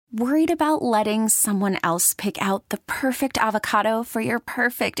Worried about letting someone else pick out the perfect avocado for your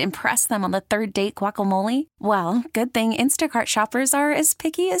perfect impress them on the third date guacamole? Well, good thing Instacart shoppers are as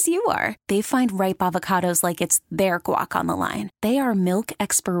picky as you are. They find ripe avocados like it's their guac on the line. They are milk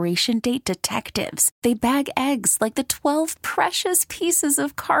expiration date detectives. They bag eggs like the 12 precious pieces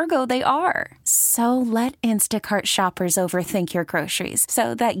of cargo they are. So let Instacart shoppers overthink your groceries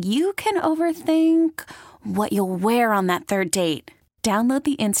so that you can overthink what you'll wear on that third date. Download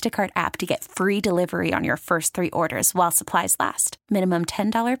the Instacart app to get free delivery on your first 3 orders while supplies last. Minimum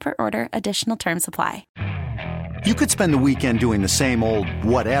 $10 per order. Additional terms apply. You could spend the weekend doing the same old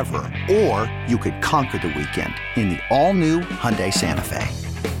whatever, or you could conquer the weekend in the all-new Hyundai Santa Fe.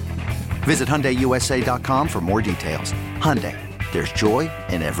 Visit HyundaiUSA.com for more details. Hyundai, there's joy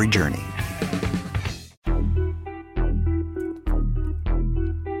in every journey.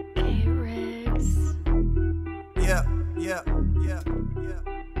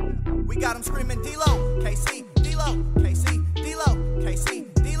 We got them screaming D-Lo, KC, D-Lo, KC, D-Lo,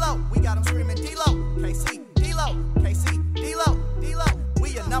 KC, D-Lo. We got them screaming D-Lo, KC, D-Lo, KC, D-Lo, D-Lo. We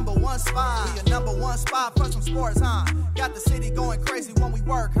your number one spot. We your number one spot for some sports, huh? Got the city going crazy when we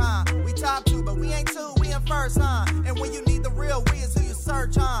work, huh? We top 2, but we ain't 2, we in first, huh? And when you need the real, we is who you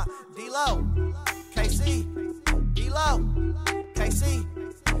search, huh? D-Lo, KC, D-Lo, KC,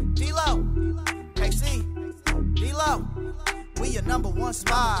 D-Lo, KC, D-Lo. We your number one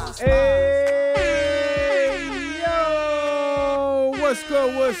spot. Hey, yo, what's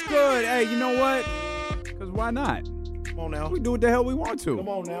good, what's good? Hey, you know what? Because why not? Come on now. We do what the hell we want to. Come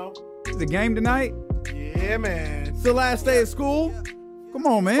on now. It's the game tonight. Yeah, man. It's the last day of school. Come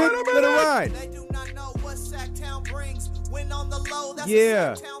on, man. Let it ride. They do not know what Sacktown brings. When on the low, that's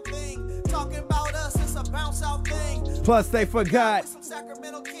Yeah. a Sacktown thing. Talking about us, it's a bounce out thing. Plus, they forgot. Some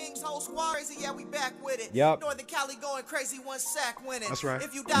Sacramento Kings, whole squad crazy, yeah, we back with it. Yep. Northern Cali going crazy, one sack winning. That's right.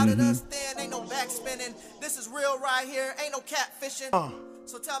 If you doubted us, then ain't no back spinning. This is real right here, ain't no catfishing.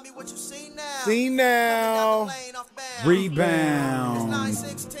 So tell me what you see now. See now. Rebound.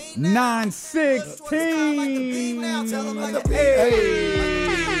 9-16 9-16. Hey.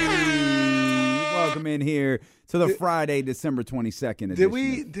 Welcome in here to the Friday, December 22nd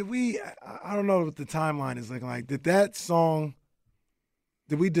edition. Did we, I don't know what the timeline is looking like. Did that song,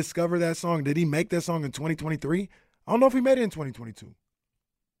 did we discover that song? Did he make that song in 2023? I don't know if he made it in 2022.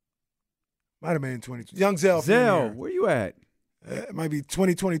 Might have made it in 2022. Young Zell. Zell, where you at? It might be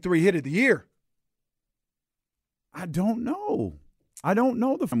 2023 hit of the year. I don't know. I don't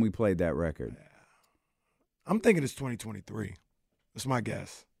know the time we played that record. I'm thinking it's 2023. That's my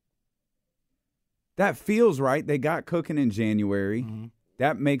guess. That feels right. They got cooking in January. Mm-hmm.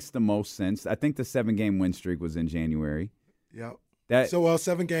 That makes the most sense. I think the 7-game win streak was in January. Yep. They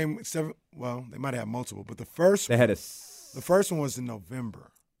might have multiple, but the first one was in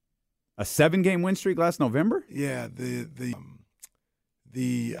November. A 7-game win streak last November? Yeah, the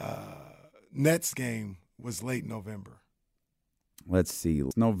Nets game was late November. Let's see.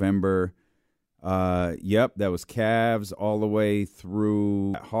 November. Yep, that was Cavs all the way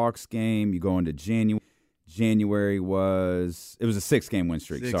through Hawks game. You go into January. January was a 6-game win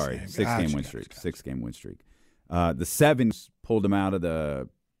streak. Six-game win streak. 6-game win streak. The 7 pulled them out of the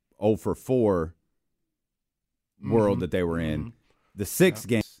 0 for 4 world that they were in. The 6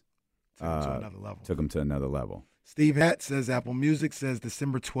 games took them to another level. Steve Hatt says Apple Music says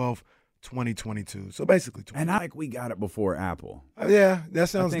December 12th, 2022. So basically 20. And I think we got it before Apple. Yeah,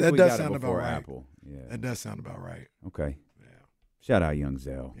 that does sound about right. Apple. Yeah. That does sound about right. Okay. Yeah. Shout out Young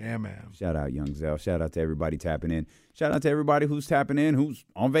Zell. Yeah, man. Shout out Young Zell. Shout out to everybody tapping in. Shout out to everybody who's tapping in, who's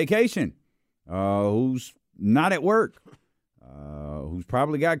on vacation, who's not at work, who's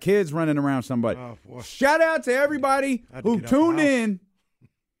probably got kids running around somebody. Shout out to everybody who tuned in.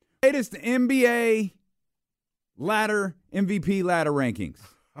 Latest NBA MVP ladder rankings.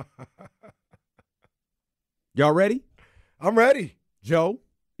 Y'all ready? I'm ready. Joe,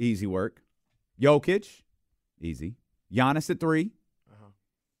 easy work. Jokic, easy. Giannis at 3.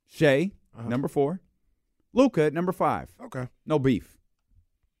 Shea, number 4. Luka at number 5. Okay. No beef.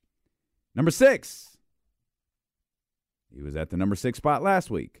 Number 6. He was at the number 6 spot last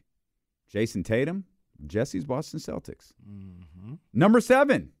week. Jason Tatum, Jesse's Boston Celtics. Mm-hmm. Number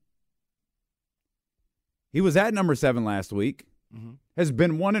 7. He was at number 7 last week. Mm-hmm. Has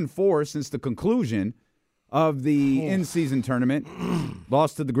been 1-4 since the conclusion of the in-season tournament.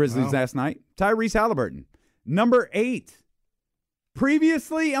 Lost to the Grizzlies last night. Tyrese Halliburton. Number 8.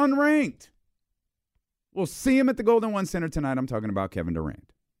 Previously unranked. We'll see him at the Golden One Center tonight. I'm talking about Kevin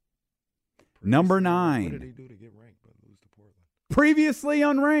Durant. Number 9. What did he do to get ranked but lose to Portland? Previously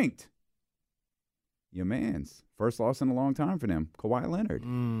unranked. Your man's First loss in a long time for them. Kawhi Leonard.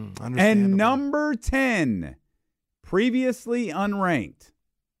 Understandable. And number 10, previously unranked.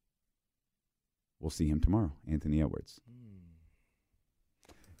 We'll see him tomorrow, Anthony Edwards.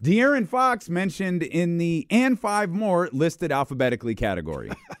 De'Aaron Fox mentioned in the and 5 more listed alphabetically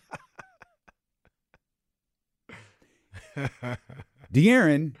category.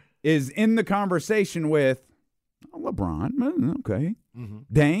 De'Aaron is in the conversation with LeBron, okay,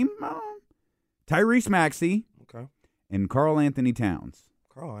 Dame, Tyrese Maxey, Okay. and Karl Anthony Towns.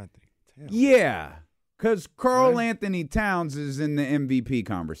 Karl Anthony Towns. Yeah, because Karl Anthony Towns is in the MVP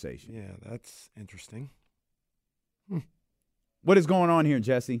conversation. Yeah, that's interesting. What is going on here,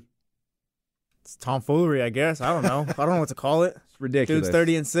 Jesse? It's tomfoolery, I guess. I don't know. I don't know what to call it. It's ridiculous.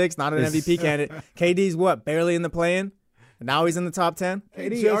 Dude's 30-6, not an MVP candidate. KD's what? Barely in the play-in. Now he's in the top 10.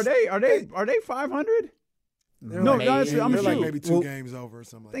 KD, are they 500? No, Maybe. I'm They're like sure. maybe two games over or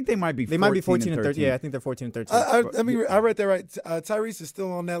something. I think they might be. They might be 14 and and 13. Yeah, I think they're 14 and 13. I read that right. Tyrese is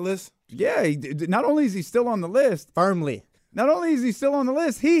still on that list. Yeah, not only is he still on the list, Firmly.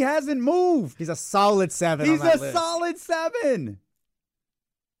 he hasn't moved. He's a solid 7 He's on that a list. solid 7.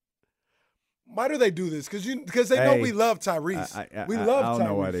 Why do they do this? Because they know Hey, we love Tyrese. We love Tyrese. I don't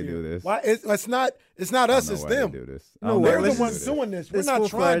know why they here. do this. Why? It's not us. It's them. No, They're let's the ones just- doing this. We're It's not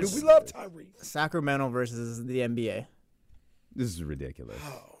trying to. full-fledged. We love Tyrese. Sacramento versus the NBA. This is ridiculous.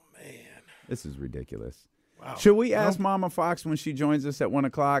 Oh man. This is ridiculous. Wow. Should we ask Mama Fox when she joins us at 1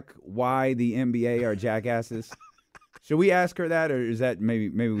 o'clock why the NBA are jackasses? Should we ask her that, or is that maybe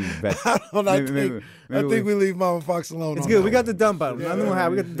we bet? I think we leave Mama Fox alone. It's on good. that We got one. the dump button. Nothing will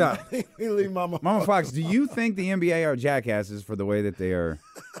happen. We got the dump. I think we leave Mama Fox, do you think the NBA are jackasses for the way that they are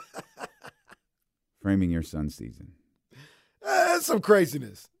framing your son's season? That's some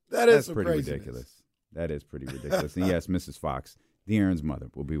craziness. That's some pretty craziness. ridiculous. That is pretty ridiculous. And yes, Mrs. Fox, De'Aaron's mother,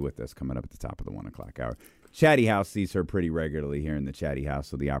 will be with us coming up at the top of the 1 o'clock hour. Chatty House sees her pretty regularly here in the Chatty House,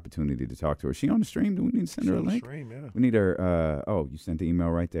 so the opportunity to talk to her. Is she on the stream? Do we need to send her a link? Yeah. We need her. You sent the email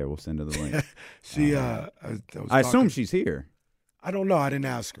right there. We'll send her the link. She. I assume she's here. I don't know. I didn't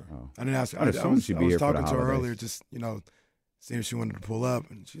ask her. Oh. I didn't ask her. I'd assume she'd be I was here for the talking to her holidays. earlier, just seeing if she wanted to pull up,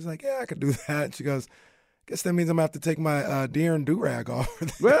 and she's like, "Yeah, I could do that." She goes, "Guess that means I'm gonna have to take my De'Aaron do-rag off."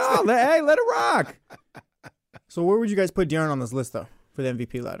 Well, hey, let it rock. So where would you guys put De'Aaron on this list, though, for the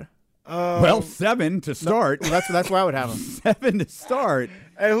MVP ladder? Well, 7 to start. Well, that's where I would have him. 7 to start.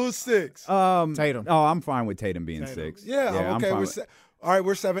 Hey, who's 6? Tatum. Oh, I'm fine with Tatum being 6. Yeah, I'm okay. fine We're with- all right.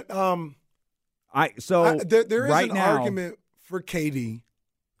 We're 7. There is right an now, argument for KD.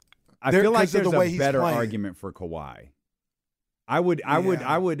 I feel like 'cause of there's the way a he's better playing. argument for Kawhi. I would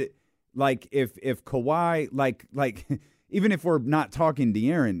like if Kawhi like even if we're not talking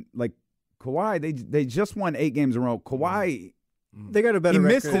De'Aaron, like Kawhi, they just won 8 games in a row. Kawhi, They got a better He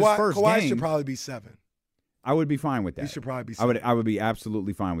missed record. his first Kawhi game. should probably be 7. I would be fine with that. He should probably be I 7. would be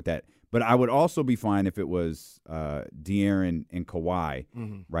absolutely fine with that. But I would also be fine if it was De'Aaron and Kawhi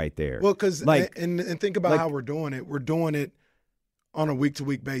right there. Well, because like and think about like- how we're doing it. We're doing it on a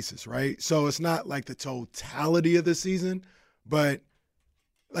week-to-week basis, right? So it's not like the totality of the season, but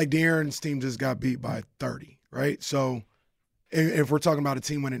like De'Aaron's team just got beat by 30, right? So if we're talking about a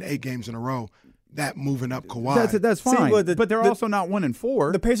team winning 8 games in a row, that moving up Kawhi. that's See, fine. but but they're also not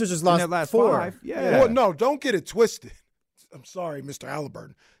 1-4. The Pacers just in lost their last 4. 5. Yeah. Well, no, don't get it twisted. I'm sorry, Mr.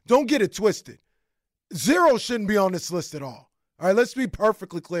 Halliburton. Don't get it twisted. 0 shouldn't be on this list at all. All right, let's be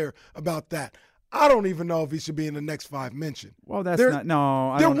perfectly clear about that. I don't even know if he should be in the next 5 mentioned. Well, that's They're- not.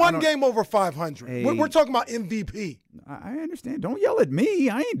 No, I They're don't, I one don't- game over 500. Hey. We're talking about MVP. I understand. Don't yell at me.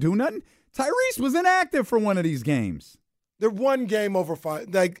 I ain't do nothing. Tyrese was inactive for one of these games. They're one game over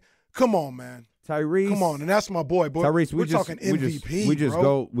 5. Like, come on, man. Tyrese, Come on, and that's my boy. Boy, Tyrese, we're talking MVP. We just bro.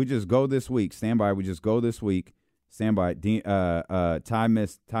 go. We just go this week. Stand by. We just go this week. Stand by. Ty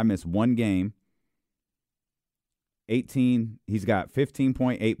missed 1 game. 18. He's got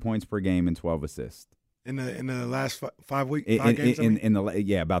 15.8 points per game and 12 assists. in the last 5 weeks, 5 games.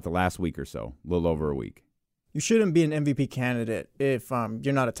 About the last week or so, a little over a week. You shouldn't be an MVP candidate if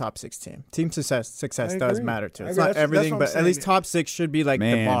you're not a top 6 team. Team success I does agree. matter too. I It's agree. not That's everything, what I'm but at saying. least top 6 should be like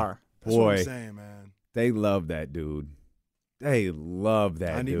Man. the bar. That's what Boy, I'm saying, man. they love that dude. They love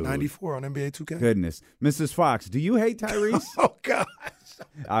that dude. 94 on NBA 2K. Goodness, Mrs. Fox, do you hate Tyrese? Oh God.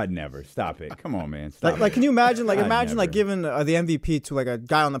 I'd never. Stop it. Come on, man. Stop Like, it. can you imagine? Like, I'd imagine like never. giving the MVP to like a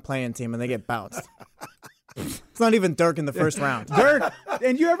guy on the playing team and they get bounced. It's not even Dirk in the first round. Dirk,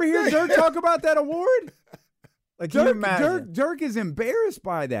 and you ever hear Dirk talk about that award? Like, can you Dirk, imagine? Dirk is embarrassed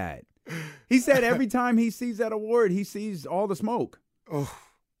by that. He said every time he sees that award, he sees all the smoke. Oh.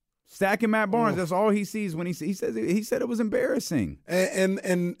 Stacking Matt Barnes, that's all he sees when he said it was embarrassing.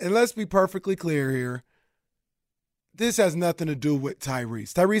 And let's be perfectly clear here. this has nothing to do with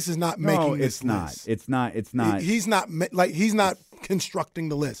Tyrese. Tyrese is not making this list. It's not. He's not constructing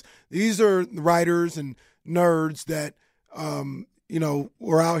the list. These are writers and nerds that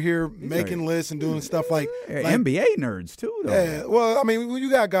were out here making lists and doing stuff like NBA nerds too, though. Yeah, well, I mean, when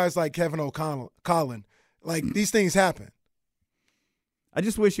you got guys like Kevin O'Connell, like these things happen. I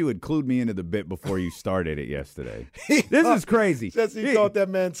just wish you had clued me into the bit before you started it yesterday. This is crazy. Jesse thought that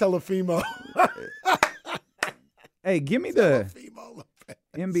man Telefimo. Hey, give me the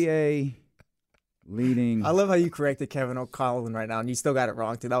NBA leading. I love how you corrected Kevin O'Connell right now, and you still got it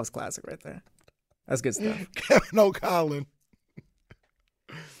wrong, too. That was classic right there. That's good stuff. Kevin O'Connell.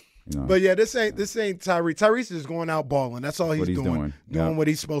 But yeah, this ain't Tyrese. Tyrese is going out balling. That's all he's doing. Doing what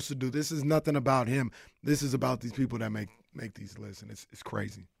he's supposed to do. This is nothing about him. This is about these people that make these lists, and it's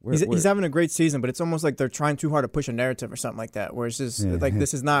crazy. He's having a great season, but it's almost like they're trying too hard to push a narrative or something like that. Where it's just like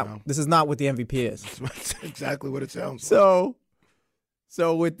this is not what the MVP is. That's exactly what it sounds like.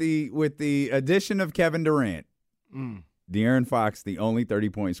 So with the addition of Kevin Durant, De'Aaron Fox, the only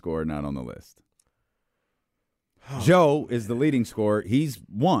 30-point scorer not on the list. Joe is the leading scorer. He's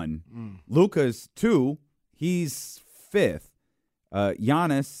 1. Luka's 2. He's 5th.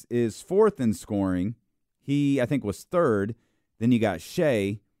 Giannis is 4th in scoring. He, I think, was 3rd. Then you got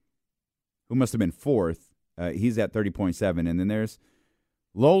Shea, who must have been 4th. He's at 30.7. And then there's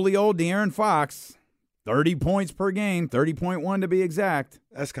lowly old De'Aaron Fox, 30 points per game, 30.1 to be exact.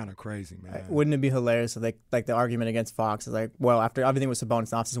 That's kind of crazy, man. Wouldn't it be hilarious if like the argument against Fox is like, well, after everything with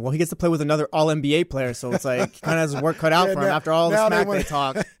Sabonis offseason, well, he gets to play with another All-NBA player, so it's like kind of has his work cut out for him after all the smack they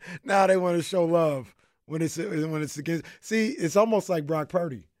talk. Now they want to show love when it's against. See, it's almost like Brock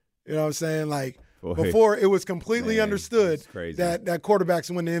Purdy. You know what I'm saying? Like before, it was completely understood that quarterbacks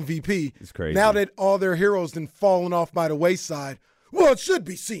win the MVP. It's crazy. Now that all their heroes then fallen off by the wayside, well, it should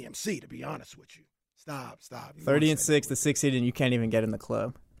be CMC, to be honest with you. Stop. 30-6, the 6th seed, and you can't even get in the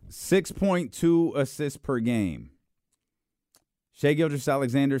club. 6.2 assists per game. Shai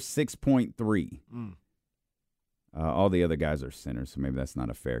Gilgeous-Alexander, 6.3. All the other guys are centers, so maybe that's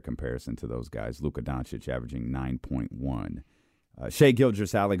not a fair comparison to those guys. Luka Doncic averaging 9.1. Shai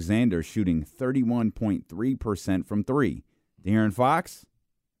Gilgeous-Alexander shooting 31.3% from 3. De'Aaron Fox,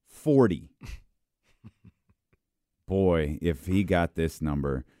 40. Boy, if he got this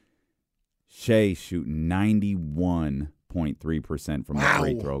number. Shea shooting 91.3% from the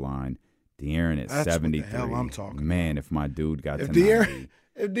free throw line. De'Aaron at 73. That's what the hell I'm talking Man, about. If my dude got to 90.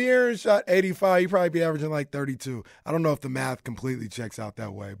 If De'Aaron shot 85, he'd probably be averaging like 32. I don't know if the math completely checks out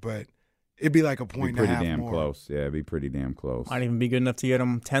that way, but it'd be like a point and a half more. Pretty damn close. Yeah, it'd be pretty damn close. Might even be good enough to get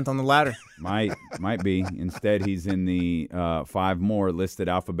him 10th on the ladder. Might be. Instead, he's in the 5 more listed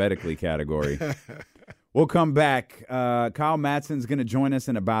alphabetically category. We'll come back. Kyle Matson's going to join us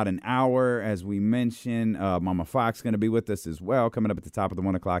in about an hour. As we mentioned, Mama Fox going to be with us as well, coming up at the top of the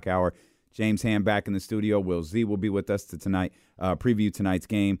 1 o'clock hour. James Ham back in the studio. Will Z will be with us tonight. Preview tonight's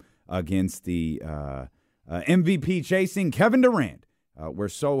game against the MVP chasing Kevin Durant. We're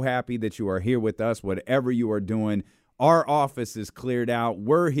so happy that you are here with us. Whatever you are doing, our office is cleared out.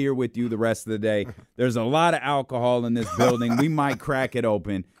 We're here with you the rest of the day. There's a lot of alcohol in this building. We might crack it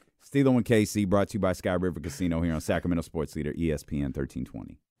open. Steelo and KC, brought to you by Sky River Casino here on Sacramento Sports Leader, ESPN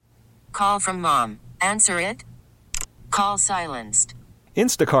 1320. Call from mom. Answer it. Call silenced.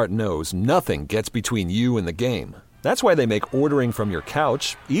 Instacart knows nothing gets between you and the game. That's why they make ordering from your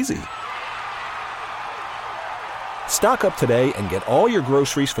couch easy. Stock up today and get all your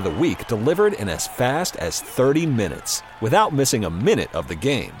groceries for the week delivered in as fast as 30 minutes without missing a minute of the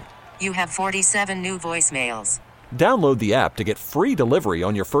game. You have 47 new voicemails. Download the app to get free delivery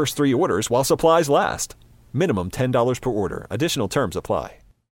on your first 3 orders while supplies last. Minimum $10 per order. Additional terms apply.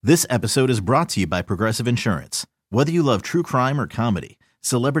 This episode is brought to you by Progressive Insurance. Whether you love true crime or comedy,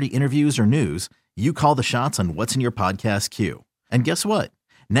 celebrity interviews or news, you call the shots on what's in your podcast queue. And guess what?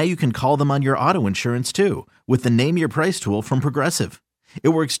 Now you can call them on your auto insurance too with the Name Your Price tool from Progressive. It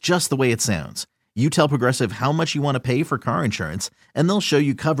works just the way it sounds. You tell Progressive how much you want to pay for car insurance, and they'll show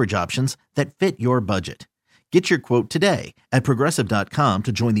you coverage options that fit your budget. Get your quote today at Progressive.com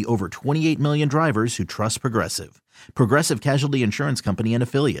to join the over 28 million drivers who trust Progressive. Progressive Casualty Insurance Company and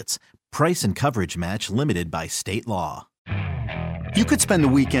Affiliates. Price and coverage match limited by state law. You could spend the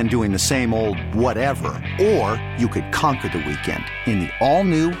weekend doing the same old whatever, or you could conquer the weekend in the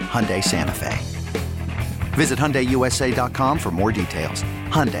all-new Hyundai Santa Fe. Visit HyundaiUSA.com for more details.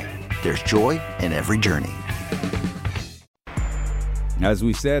 Hyundai, there's joy in every journey. As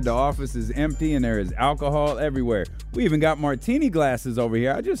we said, the office is empty and there is alcohol everywhere. We even got martini glasses over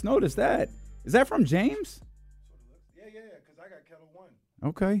here. I just noticed that. Is that from James? Yeah, because I got Kettle One.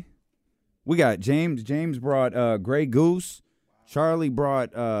 Okay. We got James. James brought Grey Goose. Charlie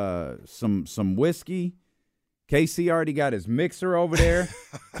brought some whiskey. KC already got his mixer over there.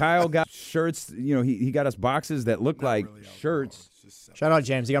 Kyle got shirts. You know, he got us boxes that look like shirts. Shout out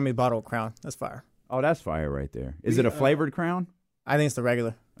James. He got me a bottle of Crown. That's fire. Oh, that's fire right there. Is it a flavored Crown? I think it's the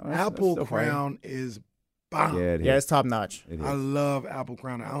regular. Oh, Apple that's Crown is bomb. Yeah, it's top notch. I love Apple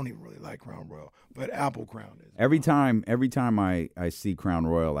Crown. I don't even really like Crown Royal, but Apple Crown is. Every time I see Crown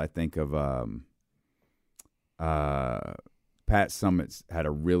Royal, I think of Pat Summitt's had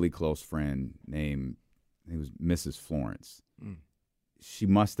a really close friend named, it was Mrs. Florence. She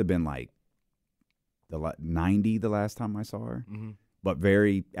must have been like 90 the last time I saw her, but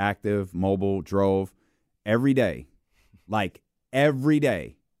very active, mobile, drove every day, like every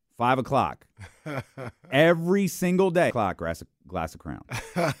day, 5 o'clock, every single day, glass of Crown,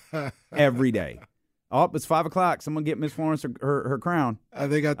 every day. Oh, it's 5 o'clock. Someone get Miss Florence her crown. I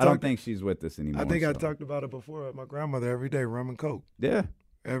don't think she's with us anymore. I think I talked about it before. My grandmother every day, rum and coke. Yeah.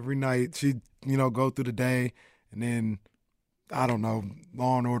 Every night she'd, go through the day, and then, I don't know,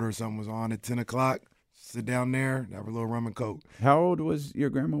 Law and Order or something was on at 10 o'clock. Sit down there, have a little rum and coke. How old was your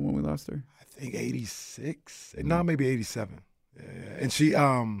grandma when we lost her? I think 86. No, maybe 87. Yeah. And she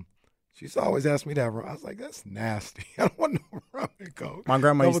used to always ask me to have rum. I was like, that's nasty. I don't want no rum and coke. My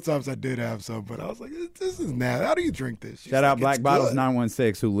grandma a couple times I did have some, but I was like, this is nasty. How do you drink this? Shout out Black Bottles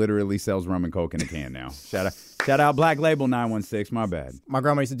 916, who literally sells rum and coke in a can now. Shout out Black Label 916. My bad. My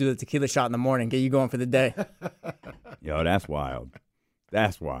grandma used to do the tequila shot in the morning, get you going for the day. Yo, that's wild.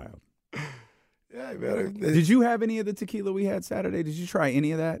 That's wild. Yeah, man. Did you have any of the tequila we had Saturday? Did you try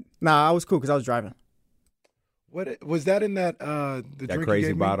any of that? Nah, I was cool because I was driving. What was that in that that drink crazy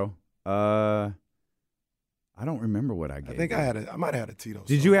you gave bottle? Me? I don't remember what I gave. I think you. I might have had a Tito's.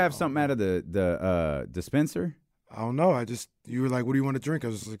 Did you have something out of the dispenser? I don't know. You were like, what do you want to drink? I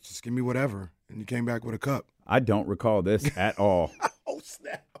was like, just give me whatever. And you came back with a cup. I don't recall this at all. Oh,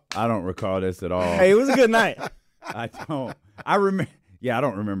 snap. I don't recall this at all. Hey, it was a good night. I don't. I remember. Yeah, I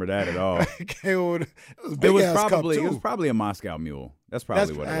don't remember that at all. It was probably a Moscow Mule. That's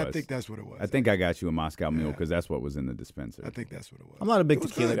probably what it was. I think that's what it was. I think I got you a Moscow Mule because that's what was in the dispenser. I think that's what it was. I'm not a big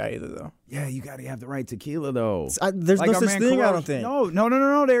tequila guy either, though. Yeah, you got to have the right tequila, though. There's like no such thing, I don't think.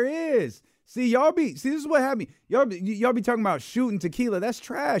 No, there is. See, this is what happened. Y'all be talking about shooting tequila. That's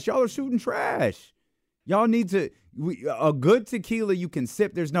trash. Y'all are shooting trash. Y'all need to, a good tequila you can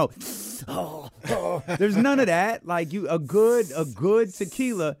sip. There's no, there's none of that. Like a good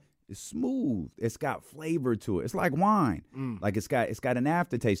tequila is smooth. It's got flavor to it. It's like wine. Like it's got an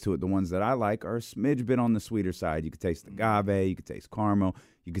aftertaste to it. The ones that I like are a smidge bit on the sweeter side. You could taste agave. You could taste caramel.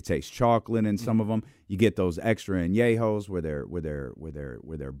 You could taste chocolate in some of them. You get those extra añejos where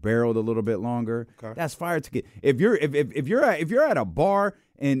they're barreled a little bit longer. Okay. That's fire tequila. If you're at a bar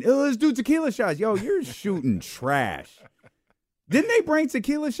and let's do tequila shots, yo, you're shooting trash. Didn't they bring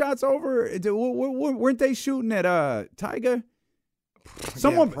tequila shots over? Weren't they shooting at Tyga?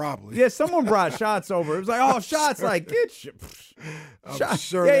 Someone probably. Yeah, someone brought shots over. It was like, oh, shots, like get shots.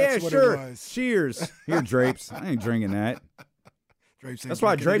 Sure, that's what it was. Cheers. Here, Drapes. I ain't drinking that. Drapes that's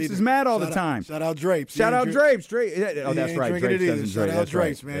why Drapes is mad all the time. Shout out Drapes. Shout out Drapes. Oh, that's right. Drapes doesn't Shout drink. out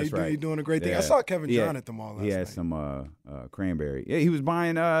Drapes, man. You're doing a great thing. I saw Kevin John at the mall last night. He had some cranberry. Yeah, he was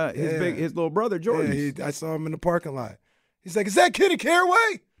buying his little brother Jordan. Yeah, I saw him in the parking lot. He's like, "Is that Kenny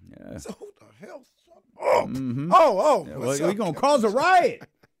Caraway?" Yeah. So who the hell? Oh, Yeah, well, you're gonna cause a riot.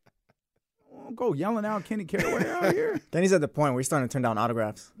 Don't go yelling out Kenny Caraway out here. Then he's at the point where he's starting to turn down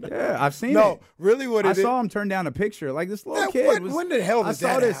autographs. Yeah, I've seen it. No, really, I saw him turn down a picture. Like this little kid. When the hell did that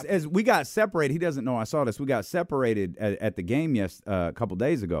happen? I saw this as we got separated. He doesn't know I saw this. We got separated at the game a couple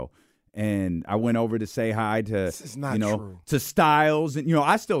days ago. And I went over to say hi to this is not true. To Styles, and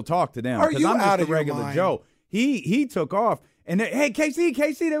I still talk to them because I'm just a regular Joe. He took off. And hey,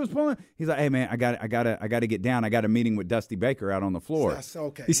 KC, they was pulling. He's like, hey man, I gotta get down. I got a meeting with Dusty Baker out on the floor. That's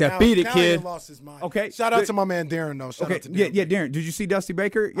okay. He said, "Beat it, kid." He lost his mind. Okay. Shout out to my man Darren though. Shout out to Darren. Yeah, Darren. Did you see Dusty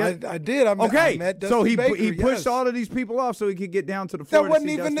Baker? Yeah, I did. I met Dusty so he Baker, pushed all of these people off so he could get down to the floor. That wasn't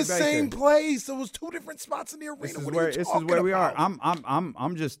to see even Dusty the Baker. same place. It was two different spots in the arena. This is where we are.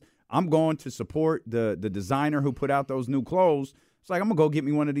 I'm going to support the designer who put out those new clothes. It's like I'm gonna go get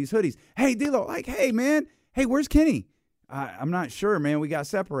me one of these hoodies. Hey, D'Lo, like, hey man, hey, where's Kenny? I'm not sure, man. We got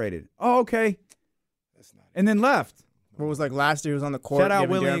separated. Oh, okay. That's not. And then left. What was like last year? He was on the court. Shout out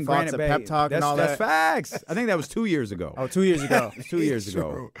Willie and Granite Bay. Pep talk and all that's that. facts. I think that was 2 years ago. Oh, 2 years ago. 2 years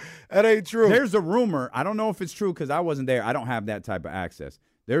ago. That ain't true. There's a rumor. I don't know if it's true because I wasn't there. I don't have that type of access.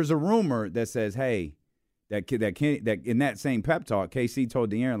 There's a rumor that says, hey, that in that same pep talk, KC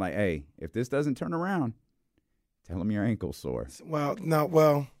told De'Aaron, like, hey, if this doesn't turn around, tell him your ankle's sore. Well, no,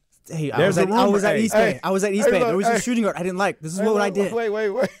 well. Hey, There's a I was rumor. at East Hey, Bay. I was at East hey, Bay. look, There was hey. a shooting guard I didn't like. This is Hey, what look, I did.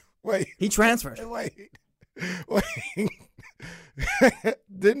 Wait. He transferred. Wait.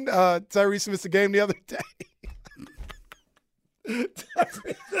 Didn't Tyrese miss the game the other day? Did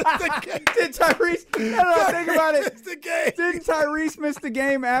Tyrese? No, think about it. Missed the game. Didn't Tyrese miss the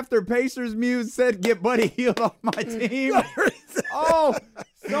game after Pacers Muse said, "Get Buddy Hield off my team"? Oh,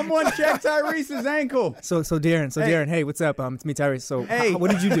 someone check Tyrese's ankle. So Darren, hey, what's up? It's me, Tyrese. So, Hey.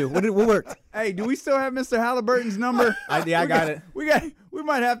 what did you do? What worked? Hey, do we still have Mr. Halliburton's number? I got it. We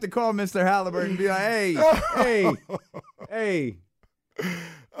might have to call Mr. Halliburton and be like, hey.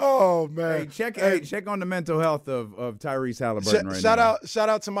 Oh man! Check on the mental health of Tyrese Halliburton right now. Shout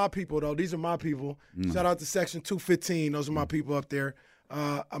out to my people though. These are my people. Shout out to Section 215. Those are my people up there.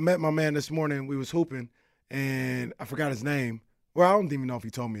 I met my man this morning. We was hooping, and I forgot his name. Well, I don't even know if he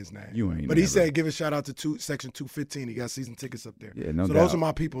told me his name. You ain't. But he never. said give a shout out to Section 215. He got season tickets up there. Yeah, no so doubt. those are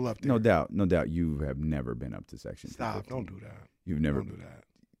my people up there. No doubt. You have never been up to Section. Stop! 215. Don't do that. You've never. Don't do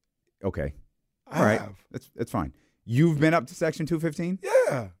that. Okay. I All right. have. That's fine. You've been up to Section 215?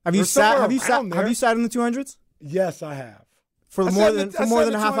 Yeah. Have you Or somewhere sat around there. in the 200s Yes, I have. for I more sat than in the- I more sat than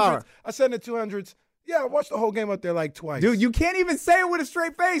in a the half 200s. hour? I sat in the 200s. Yeah, I watched the whole game up there like twice. Dude, you can't even say it with a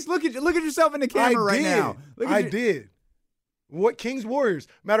straight face. Look at yourself in the camera right now. I did. What Kings Warriors?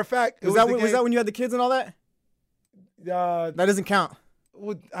 Matter of fact, Was that when you had the kids and all that? that That doesn't count.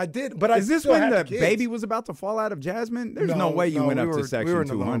 I did, but I Is this still when had the kids. baby was about to fall out of Jasmine? There's no way you no, went we up were- to Section we were in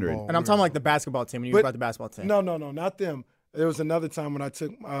the low 200. ball. And I'm talking like the basketball team. When you But- brought the basketball team. No, not them. There was another time when I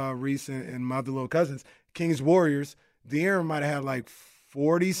took Reese and my other little cousins, Kings Warriors. De'Aaron might have had like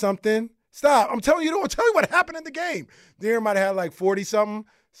 40 something. Stop! I'm telling you. I'll tell you what happened in the game. De'Aaron might have had like 40 something.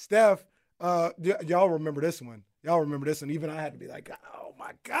 Steph, y'all remember this one? Even I had to be like, oh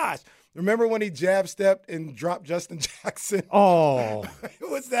my gosh! Remember when he jab stepped and dropped Justin Jackson? Oh, It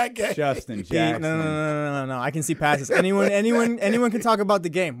was that game. Justin Pete, Jackson. No. I can see passes. Anyone can talk about the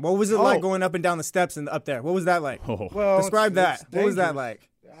game. What was it like going up and down the steps and up there? What was that like? Oh. Well, Describe it's that. What was that dangerous. like?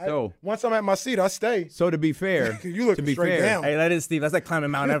 So- Once I'm at my seat, I stay. So to be fair, You looking to be straight fair, down. Hey, that is Steve. That's like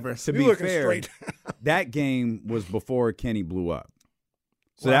climbing Mount Everest. to You be looking fair, straight. that game was before Kenny blew up.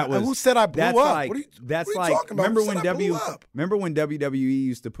 So Well, that was who said I blew that's up? Like, What are you- that's what are you like talking about? remember Who when said I blew up? remember when WWE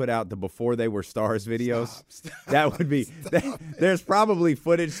used to put out the before they were stars videos? Stop. That would be there's probably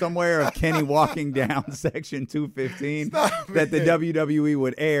footage somewhere of Kenny walking down Section 215 Stop that the it. WWE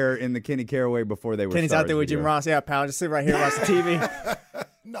would air in the Kenny Caraway before they were Kenny's stars out there with Jim video. Ross. Yeah, pal. Just sit right here, watch the TV.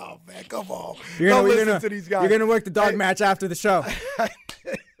 No, man, come on. You're Don't gonna, listen to these guys. You're gonna work the dog Hey, match after the show.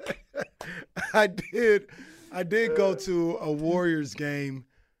 I did go to a Warriors game.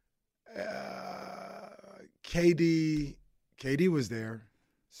 KD was there,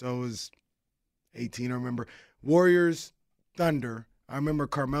 so it was 18. I remember Warriors, Thunder. I remember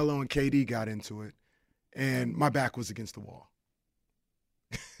Carmelo and KD got into it, and my back was against the wall.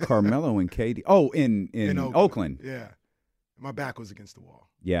 Carmelo and KD. Oh, in Oakland. Yeah, my back was against the wall.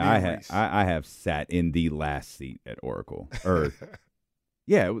 Yeah, Me and Reese. I have sat in the last seat at Oracle. Or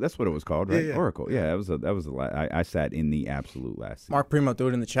yeah, that's what it was called, right? Yeah. Oracle. Yeah, I sat in the absolute last seat. Mark Primo threw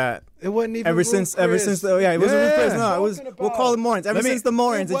it in the chat. It wasn't even Ever Ruth since Chris. it wasn't Ruth Chris. No, it was. Talking We'll call it Morins. Ever since the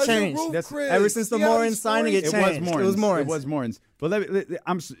Morins, it wasn't changed. Ruth That's- Chris. Ever since the See how Morins these signing, it stories- changed. It It was Morins. It was Morins.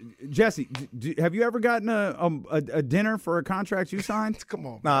 But Jesse, have you ever gotten a dinner for a contract you signed? Come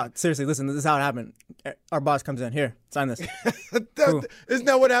on. Nah, seriously, listen. This is how it happened. Our boss comes in. Here, sign this. Cool. Isn't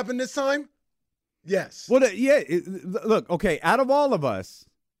that what happened this time? Yes. Well, look, okay, out of all of us,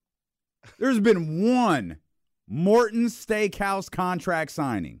 there's been one Morton's Steakhouse contract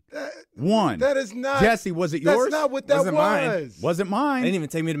signing. One. That is not. Jesse, was it yours? That's not what that Wasn't mine. was. Wasn't They mine. didn't even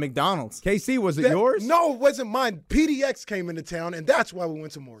take me to McDonald's. KC, was it yours? No, it wasn't mine. PDX came into town, and that's why we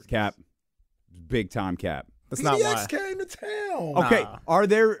went to Morgan. Cap. Big time cap. That's not why. PDX came to town. Okay. Nah. Are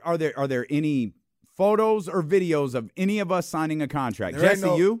there any photos or videos of any of us signing a contract? There ain't Jesse,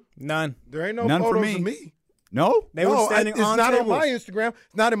 no- you? None. There ain't no None for photos me. of me. No? They were standing it's on not tables. on my Instagram.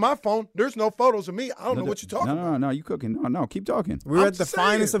 It's not in my phone. There's no photos of me. I don't know what you're talking about. No, you cooking. No, keep talking. We were I'm at the saying.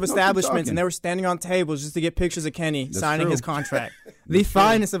 finest of No, keep establishments, talking. and they were standing on tables just to get pictures of Kenny signing true. his contract. The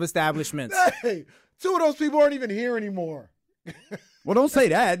finest of establishments. Hey, two of those people aren't even here anymore. Well, don't say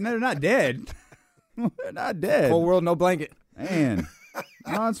that. They're not dead. They're not dead. Whole world, no blanket. Man.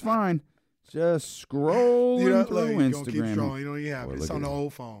 No, it's fine. Just scrolling You know, through look, you're gonna Instagram. keep scrolling. You don't even have Boy, it. It's look on at the it.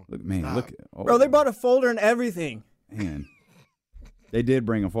 old phone. Look, man, Stop. look. Oh, Bro, they brought a folder and everything. Man. They did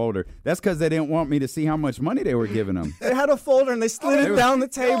bring a folder. That's because they didn't want me to see how much money they were giving them. They had a folder and they slid it down the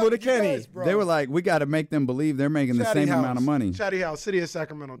table to Kenny. Guys, bro. They were like, we got to make them believe they're making the same amount of money. Chatty House, City of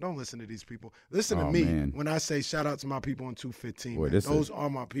Sacramento. Don't listen to these people. Listen to me when I say shout out to my people in 215. Boy, Those are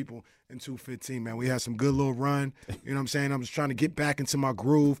my people in 215, man. We had some good little run. You know what I'm saying? I'm just trying to get back into my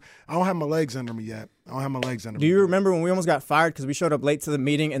groove. I don't have my legs under me yet. Do you remember when we almost got fired because we showed up late to the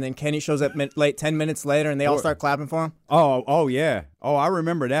meeting and then Kenny shows up late 10 minutes later and they all start clapping for him? Oh yeah. Oh, I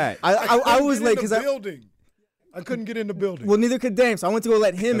remember that. I was late because I couldn't get in the building. Well, neither could Dame, so I went to go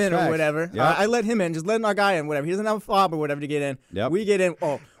let him in facts. or whatever. Yep. I let him in, just letting our guy in, whatever. He doesn't have a fob or whatever to get in. Yep. We get in.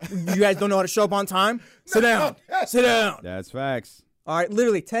 Oh, you guys don't know how to show up on time? Sit down. Sit down. That's facts. All right,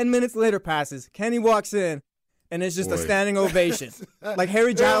 literally 10 minutes later passes. Kenny walks in, and it's just a standing ovation. Like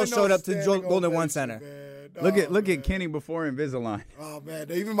Harry Giles showed up to Golden One Center. Look at Kenny before Invisalign. Oh, man.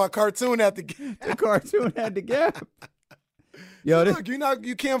 Even my cartoon had the The cartoon had the gap. Yo, look,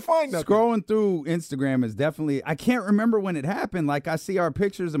 you can't find nothing. Scrolling through Instagram is definitely. I can't remember when it happened. Like I see our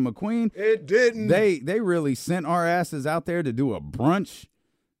pictures of McQueen. It didn't. They really sent our asses out there to do a brunch.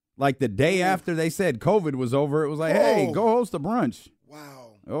 Like the day after they said COVID was over, it was like, hey, go host a brunch.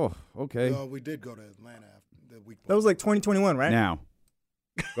 Wow. Oh, okay. We did go to Atlanta after the week. That was like 2021, right? Now,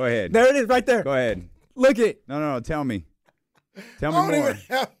 go ahead. There it is, right there. Go ahead. Look it. No. Tell me. Tell me more.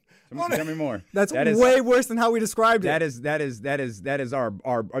 Tell me more. That's way worse than how we described it. That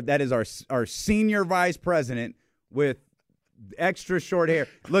is our senior vice president with extra short hair.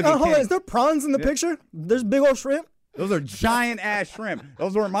 Look at hold on. Kenny. Is there prawns in the picture? There's big old shrimp. Those are giant ass shrimp.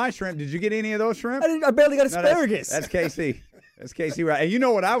 Those weren't my shrimp. Did you get any of those shrimp? I barely got No, asparagus. that's KC. That's KC, right? And you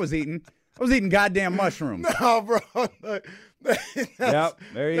know what I was eating? I was eating goddamn mushrooms. No, bro. Yep,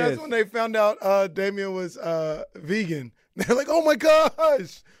 there he is. That's when they found out Damien was vegan. They're like, oh my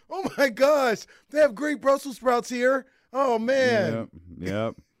gosh, they have great Brussels sprouts here. Oh man.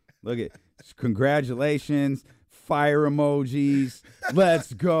 Yep. Look at, congratulations, fire emojis.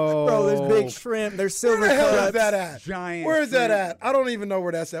 Let's go, bro. There's big shrimp. There's silver Where the hell cuts. is that at? Giant. Where is that at? I don't even know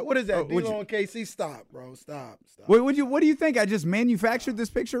where that's at. What is that? would D-Lo you- and KC, stop, bro. Stop. What do you think? I just manufactured this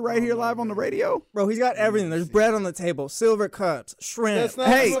picture right here live on the radio? Bro, he's got everything. There's bread on the table, silver cups, shrimp. That's not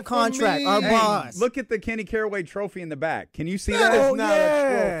Hey, for contract, me. our Hey, boss. Look at the Kenny Caraway trophy in the back. Can you see That that? is not yeah.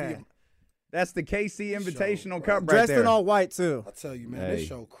 a trophy. That's the KC Invitational Cup right Dressed there. in all white too. I tell you, man, Hey. this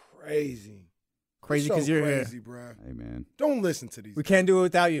show crazy. Crazy This because show you're here. crazy, bro. Hey, man. Don't listen to these. We can't do it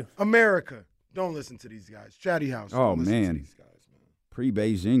without you. America, don't listen to these guys. Chatty House. Oh, don't listen man. To these guys, man.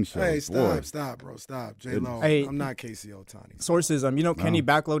 Pre-Beijing show. Hey, Boy. stop, bro. Stop. J-Lo, Hey. I'm not Casey Otani. Sources, Kenny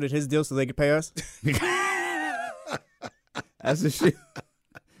backloaded his deal so they could pay us. That's a shoot.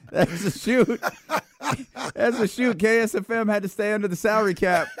 That's a shoot. That's a shoot. KSFM had to stay under the salary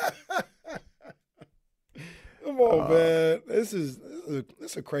cap. Come on, man. This is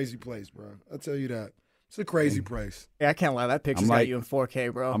a crazy place, bro. I'll tell you that. It's a crazy place. Yeah, I can't lie. That picture's like- got you in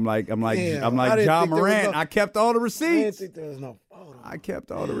 4K, bro. I'm like Damn, I John didn't think there was Morant. no- I kept all the I didn't receipts. think there was no photo. I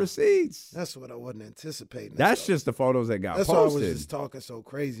kept all the receipts. That's what I wasn't anticipating. That's just the photos that got That's why I was posted. just talking so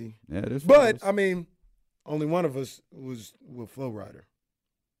crazy. Yeah, there's But photos. I mean, only one of us was with Flow Rider.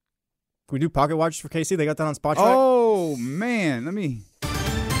 Can we do pocket watches for KC? They got that on Spotify. Oh man, let me.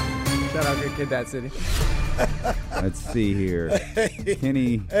 Shout out Good Kid, That City. Let's see here.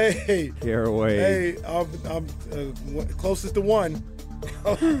 Kenny Hey, Caraway. hey, I'm closest to one.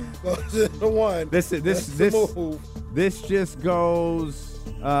 Closest to one. This That's the move. This just goes.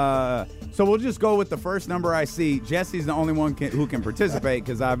 So we'll just go with the first number I see. Jesse's the only one who can participate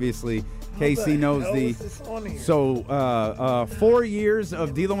because obviously KC knows hell the. is this on here? So 4 years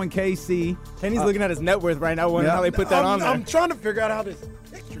of D-Lo and KC. Kenny's looking at his net worth right now, wondering how they put that on there. I'm trying to figure out how this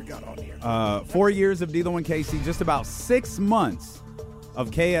picture got on here. 4 years of D-Lo and KC. Just about 6 months of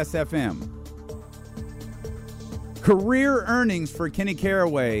KSFM. Career earnings for Kenny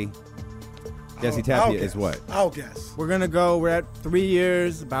Caraway. Jesse Tapia is what? I'll guess. We're at 3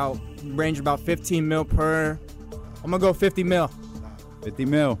 years, range about 15 mil per. I'm gonna go 50 mil. 50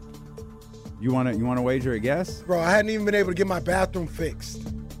 mil. You wanna wager a guess? Bro, I hadn't even been able to get my bathroom fixed.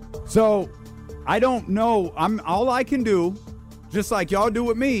 So, I don't know. All I can do, just like y'all do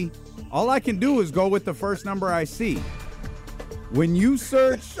with me, all I can do is go with the first number I see. When you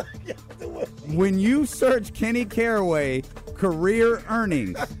search Kenny Caraway career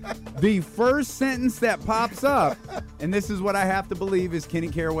earnings, the first sentence that pops up, and this is what I have to believe is Kenny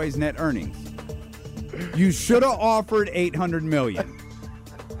Caraway's net earnings. You should have offered $800 million.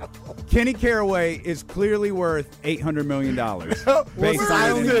 Kenny Caraway is clearly worth $800 million. Based on Where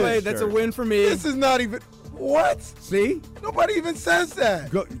is this? that's a win for me. This is not even. What? See? Nobody even says that.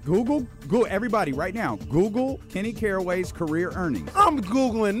 Google, everybody right now. Google Kenny Caraway's career earnings. I'm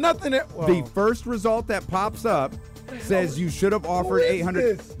Googling nothing. The first result that pops up says you should have offered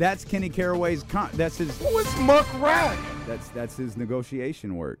 $800. That's Kenny Caraway's. That's his. Who is Muck Rack? That's his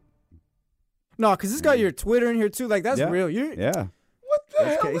negotiation work. No, because it's got your Twitter in here too. Like that's real. Yeah. What the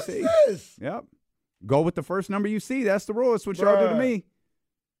hell is this? Yep. Go with the first number you see. That's the rule. That's what y'all do to me.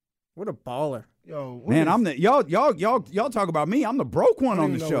 What a baller. Yo, man, I'm the y'all talk about me. I'm the broke one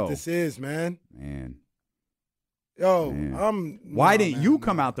on the show. What this is, man. Man. Yo, man. Why didn't you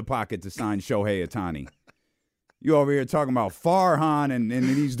come out the pocket to sign Shohei Ohtani? You over here talking about Farhan and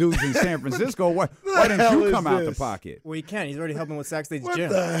these dudes in San Francisco. Why didn't you come out the pocket? Well, he can. He's already helping with Sac State's what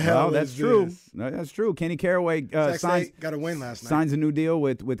gym. The hell that's is true. This? No, that's true. Kenny Caraway got a win last night. Signs a new deal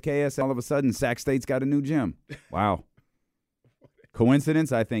with KS. All of a sudden, Sac State's got a new gym. Wow.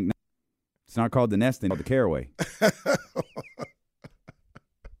 Coincidence? I think not. It's not called the Nest, it's called the Caraway.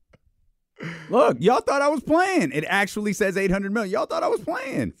 Look, y'all thought I was playing. It actually says $800 million. Y'all thought I was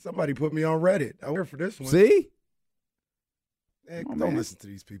playing. Somebody put me on Reddit. I work for this one. See? Hey, don't listen to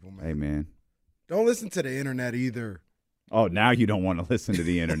these people, man. Hey, man. Don't listen to the internet either. Oh, now you don't want to listen to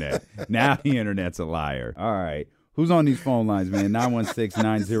the internet. Now the internet's a liar. All right. Who's on these phone lines, man?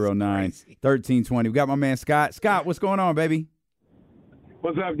 916-909-1320. We got my man Scott. Scott, what's going on, baby?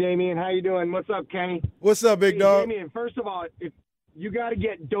 What's up, Damien? How you doing? What's up, Kenny? What's up, big dog? Damien, first of all, if you got to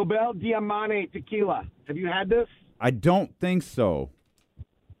get Dobel Diamante tequila. Have you had this? I don't think so.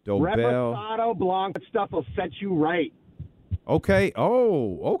 Dobel. Reposado Blanc stuff will set you right. Okay.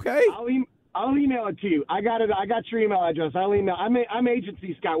 Oh, okay. I'll email it to you. I got it. I got your email address. I'll email. I'm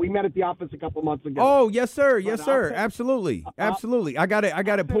Agency Scott. We met at the office a couple months ago. Oh, yes, sir. Yes, sir. Absolutely. Absolutely. I got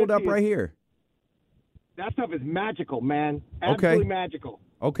it pulled up right here. That stuff is magical, man. Absolutely magical.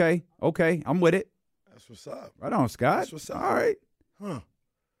 Okay. I'm with it. That's what's up. Right on, Scott. That's what's up. All right. Huh.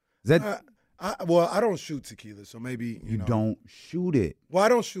 Is that I don't shoot tequila, so maybe you know. Don't shoot it. Well, I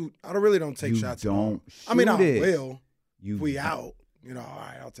don't shoot. I really don't take shots. Don't shoot I mean, I it. will. If we out, all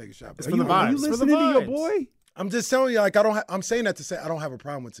right, I'll take a shot. It's for the vibes. Are you listening to your boy? I'm just telling you, like I'm saying that to say I don't have a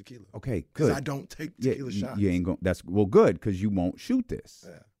problem with tequila. Okay, because good. I don't take tequila shots. You ain't going. That's good because you won't shoot this.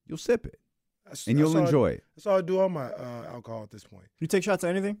 Yeah. You'll sip it, and you'll enjoy it. That's all I do on my alcohol at this point. You take shots at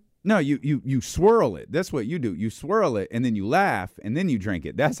anything? No, you swirl it. That's what you do. You swirl it, and then you laugh, and then you drink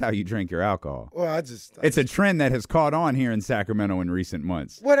it. That's how you drink your alcohol. Well, it's a trend that has caught on here in Sacramento in recent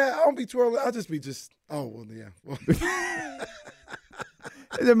months. What? I don't be twirling. I'll just be just. Oh well, yeah.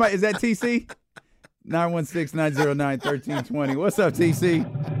 Is that TC? 916-909-1320. What's up, TC?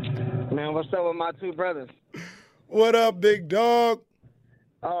 Man, what's up with my two brothers? What up, big dog?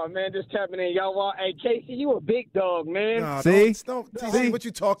 Oh, man, just tapping in. Y'all, hey, Casey, you a big dog, man. Nah, see? Don't TC, what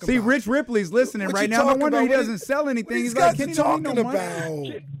you talking about? See, Rich Ripley's listening what right now. No wonder he doesn't about? sell anything. What He's like, Kenny talking don't need no about?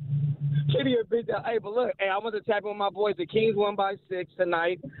 money. Kitty a big dog. Hey, but look, I want to tap in with my boys. The Kings won by 6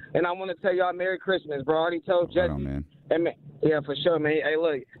 tonight, and I want to tell y'all Merry Christmas, bro. I already told Jesse. Hold on, man. And yeah, for sure, man. Hey,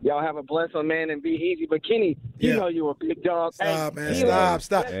 look, y'all have a blessed one, man, and be easy. But Kenny, you know you a big dog. Stop, hey, man.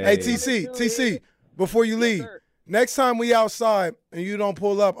 Stop. Hey, TC, before you leave, next time we outside and you don't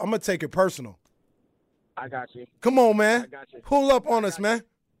pull up, I'm going to take it personal. I got you. Come on, man. I got you. Pull up on us, man.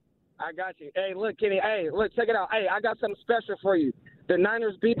 I got you. Hey, look, Kenny. Hey, look, check it out. Hey, I got something special for you. The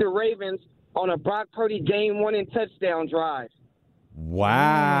Niners beat the Ravens on a Brock Purdy game-winning touchdown drive.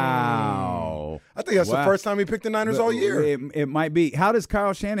 Wow. I think that's the first time he picked the Niners all year. It might be. How does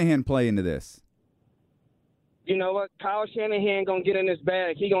Kyle Shanahan play into this? You know what? Kyle Shanahan going to get in his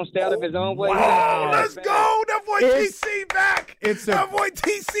bag. He going to stay out of his own way. Wow, let's go. That boy TC back. That boy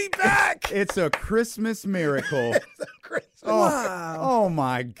TC back. It's a Christmas miracle. It's a Christmas. Wow. Oh,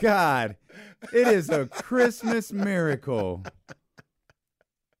 my God. It is a Christmas miracle.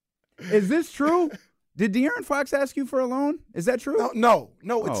 Is this true? Did De'Aaron Fox ask you for a loan? Is that true? No,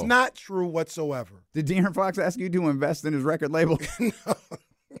 it's not true whatsoever. Did De'Aaron Fox ask you to invest in his record label?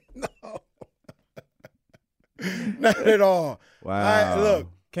 No. Not at all. Wow. Look.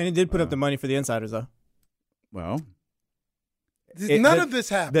 Kenny did put up the money for the insiders, though. Well. None of this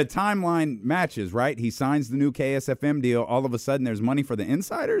happened. The timeline matches, right? He signs the new KSFM deal. All of a sudden, there's money for the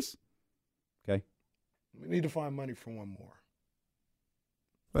insiders? Okay. We need to find money for one more.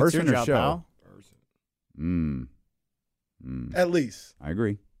 Person or show? Person. At least. I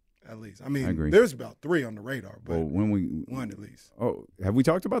agree. At least. I mean, there's about 3 on the radar, but one at least. Oh, have we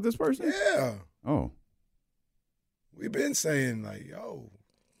talked about this person? Yeah. Oh. We've been saying, like, yo,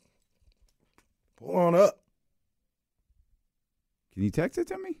 pull on up. Can you text it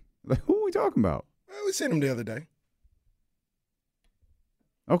to me? Like, who are we talking about? Well, we seen him the other day.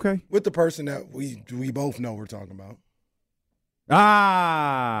 Okay. With the person that we both know we're talking about.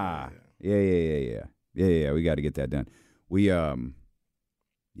 Yeah. We got to get that done. We got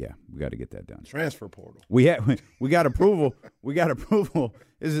to get that done. Transfer portal. We got approval.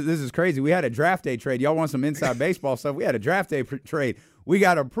 This is crazy. We had a draft day trade. Y'all want some inside baseball stuff? We had a draft day trade. We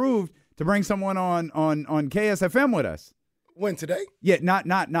got approved to bring someone on KSFM with us. When, today? Yeah,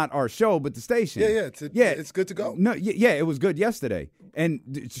 not our show, but the station. Yeah. It's good to go. No, yeah, it was good yesterday, and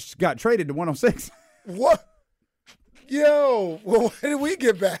it got traded to 106. What? Yo, well, when did we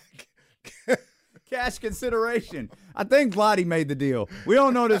get back? Cash consideration. I think Vlade made the deal. We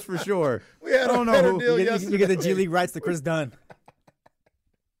don't know this for sure. We had a better deal yesterday. You get the G League rights to Chris Dunn.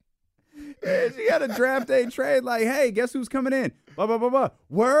 Yeah, she got a draft day trade. Like, hey, guess who's coming in? Blah, blah, blah, blah.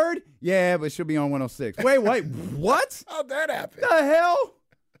 Word? Yeah, but she'll be on 106. Wait, what? How'd that happen? The hell?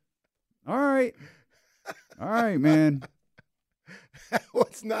 All right, man.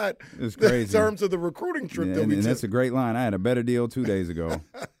 What's not It's crazy. in terms of the recruiting trip that we and took. that's a great line. I had a better deal 2 days ago.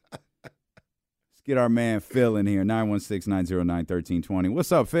 Let's get our man Phil in here, 916-909-1320.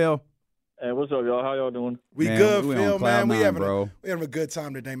 What's up, Phil? Hey, what's up, y'all? How y'all doing? We Man, good, we Phil, on cloud man. nine, We having a good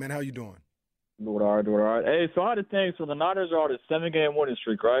time today, man. How you doing? Doing all right. Hey, so I had to think. So the Niners are on a 7-game winning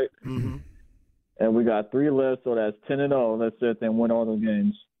streak, right? Mm-hmm. And we got 3 left, so that's 10-0. Let's say if they win all those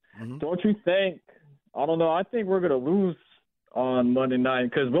games. Mm-hmm. Don't you think? I don't know. I think we're gonna lose on Monday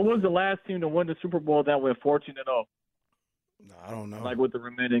night because what was the last team to win the Super Bowl that went 14-0? No, I don't know. Like with the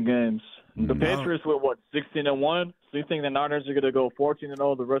remaining games, the Patriots were 16-1. So you think the Niners are gonna go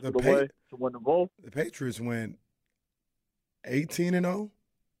 14-0 the rest of the way to win the bowl? The Patriots went 18-0.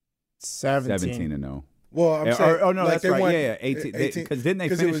 17-0. Well, I'm saying, no, like that's right. went, Yeah, 18. Because didn't they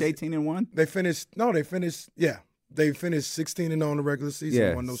finish 18-1? They finished 16-0 in the regular season.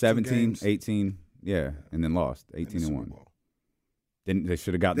 Yeah, won those 17, 2 games. 18, yeah, and then lost 18-1. Then they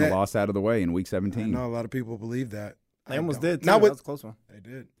should have gotten the loss out of the way in week 17. I know a lot of people believe that. They almost did, too. That was a close one. They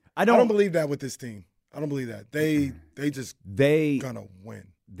did. I don't believe that with this team. I don't believe that. They gonna win.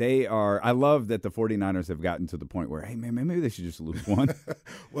 They are. I love that the 49ers have gotten to the point where, hey, man, maybe they should just lose one.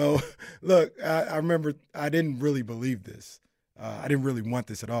 Well, look, I remember I didn't really believe this. I didn't really want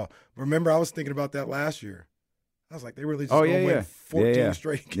this at all. Remember, I was thinking about that last year. I was like, they really just win 14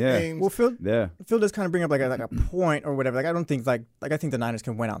 straight games. Well, Phil does kind of bring up like a point or whatever. Like I don't think I think the Niners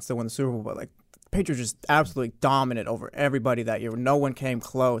can win out and still win the Super Bowl, but like the Patriots just absolutely dominant over everybody that year. No one came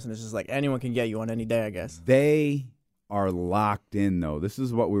close, and it's just like anyone can get you on any day, I guess. They are locked in, though. This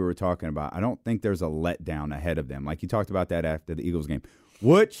is what we were talking about. I don't think there's a letdown ahead of them. Like you talked about that after the Eagles game,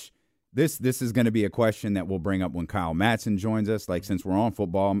 which this is going to be a question that we'll bring up when Kyle Matson joins us. Like since we're on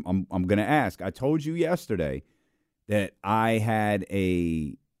football, I'm going to ask. I told you yesterday that I had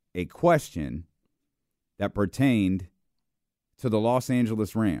a question that pertained to the Los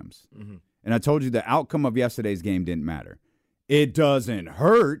Angeles Rams. Mm-hmm. And I told you the outcome of yesterday's game didn't matter. It doesn't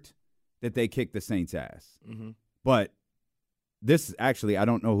hurt that they kicked the Saints' ass. Mm-hmm. But this actually, I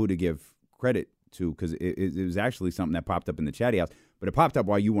don't know who to give credit to because it was actually something that popped up in the chatty house. But it popped up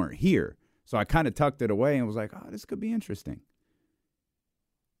while you weren't here. So I kind of tucked it away and was like, oh, this could be interesting.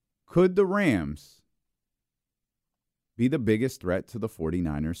 Could the Rams be the biggest threat to the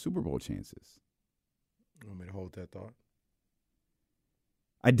 49ers Super Bowl chances? You want me to hold that thought?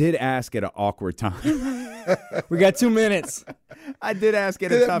 I did ask at an awkward time. We got 2 minutes. I did ask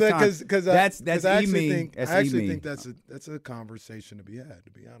at a tough time. Because I actually think that's a conversation to be had.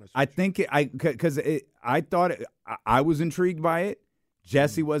 To be honest, I think I thought I was intrigued by it.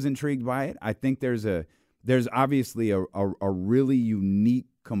 Jesse was intrigued by it. I think there's obviously a really unique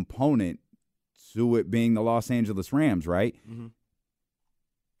component to it being the Los Angeles Rams, right? Mm-hmm.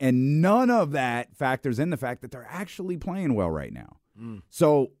 And none of that factors in the fact that they're actually playing well right now. Mm.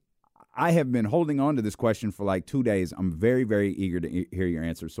 So I have been holding on to this question for like 2 days. I'm very, very eager to hear your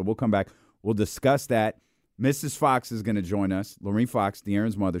answer. So we'll come back. We'll discuss that. Mrs. Fox is going to join us. Lorene Fox,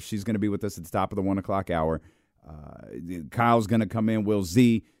 De'Aaron's mother. She's going to be with us at the top of the 1 o'clock hour. Kyle's going to come in. Will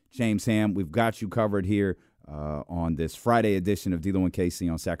Z, James Ham. We've got you covered here on this Friday edition of D-Lo and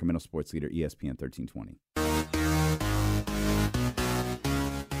KC on Sacramento Sports Leader ESPN 1320.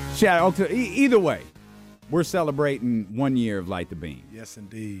 Shout out to either way. We're celebrating 1 year of Light the Beam. Yes,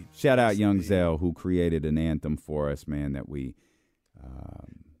 indeed. Shout out Young Zell, who created an anthem for us, man, that we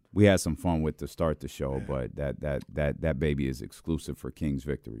had some fun with to start the show, but that baby is exclusive for King's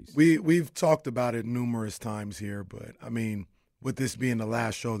Victories. We've talked about it numerous times here, but, I mean, with this being the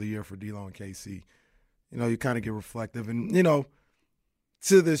last show of the year for D-Lo and KC, you know, you kind of get reflective. And, you know,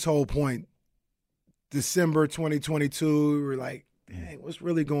 to this whole point, December 2022, we were like, dang, what's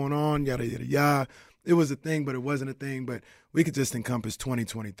really going on, yada, yada, yada. it was a thing, but it wasn't a thing. But we could just encompass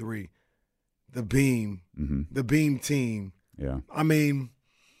 2023, the Beam, the Beam team. Yeah. I mean,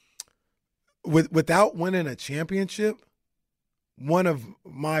 without winning a championship, one of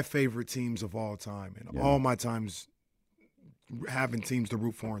my favorite teams of all time, and all my times having teams to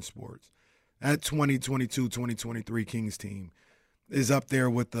root for in sports, that 2022-2023 Kings team is up there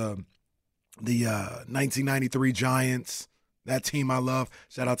with the 1993 Giants. That team I love.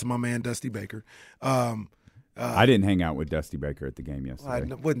 Shout out to my man Dusty Baker. I didn't hang out with Dusty Baker at the game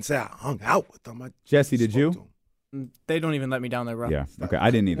yesterday. I wouldn't say I hung out with them. Jesse, did you? They don't even let me down there, bro. Yeah. Okay.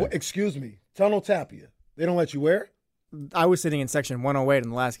 I didn't either. Well, excuse me. Tunnel Tapia. They don't let you where? I was sitting in section 108 in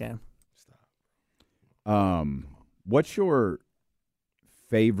the last game. What's your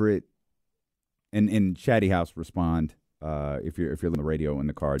favorite? And Chatty House, respond if you're on the radio in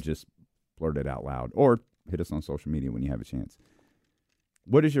the car. Just blurt it out loud, or hit us on social media when you have a chance.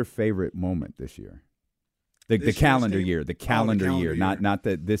 What is your favorite moment this year? The calendar year. The calendar year, not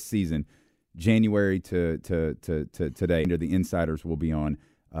this season. January to today. The Insiders will be on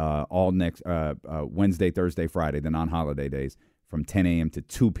all next Wednesday, Thursday, Friday, the non-holiday days from 10 a.m. to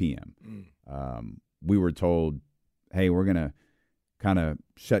 2 p.m. We were told, hey, we're going to kind of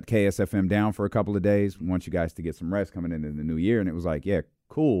shut KSFM down for a couple of days. We want you guys to get some rest coming into the new year. And it was like, yeah,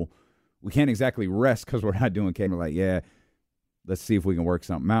 cool. We can't exactly rest because we're not doing K. We're like, yeah, let's see if we can work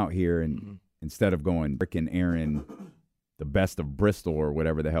something out here. And instead of going freaking Aaron, the best of Bristol or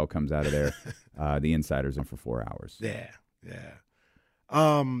whatever the hell comes out of there, the Insiders in for 4 hours. Yeah.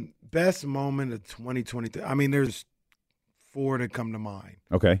 Best moment of 2023. I mean, there's 4 that come to mind.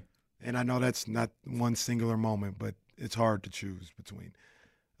 Okay. And I know that's not one singular moment, but it's hard to choose between.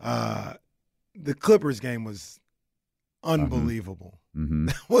 The Clippers game was unbelievable.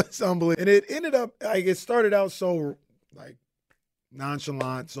 That was unbelievable. And it ended up, it started out so,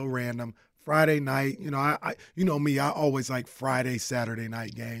 nonchalant, so random. Friday night, I you know me, I always like Friday, Saturday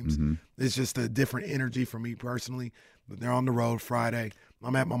night games. It's just a different energy for me personally. But they're on the road Friday.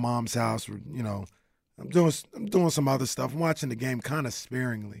 I'm at my mom's house. I'm doing some other stuff. I'm watching the game kind of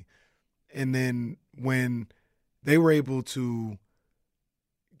sparingly. And then when they were able to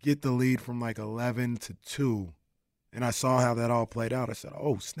get the lead from 11 to 2, and I saw how that all played out, I said,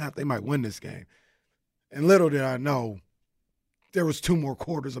 oh, snap, they might win this game. And little did I know, there was 2 more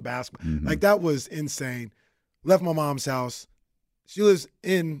quarters of basketball. That was insane. Left my mom's house. She lives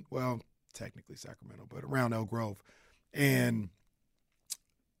in, technically Sacramento, but around Elk Grove. And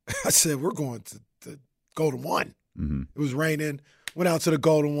I said, we're going to Golden One. It was raining. Went out to the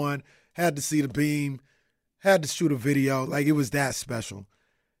Golden One. Had to see the Beam. Had to shoot a video. It was that special.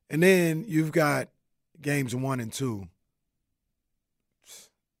 And then you've got games 1 and 2.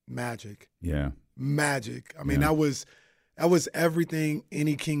 Magic. Yeah. Magic. I mean, that was everything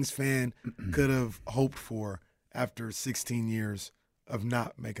any Kings fan could have hoped for after 16 years of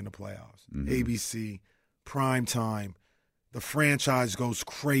not making the playoffs. ABC, prime time. The franchise goes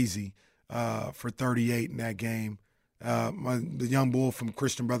crazy for 38 in that game. The young bull from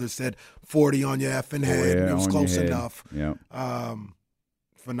Christian Brothers said 40 on your effing head. And it was close enough. Yeah.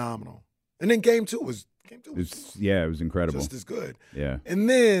 Phenomenal. And then game 2 was it was incredible. Just as good. Yeah. And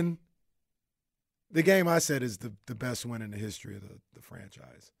then the game I said is the best win in the history of the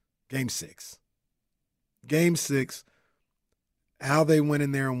franchise. Game 6. Game 6, how they went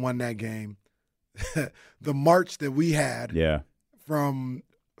in there and won that game. The march that we had from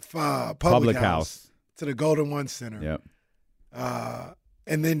Public House to the Golden One Center. Yep.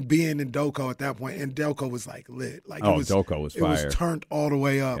 And then being in Delco at that point, and Delco was lit. Delco was fire. It was turned all the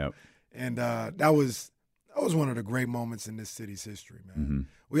way up. Yep. And that was one of the great moments in this city's history, man.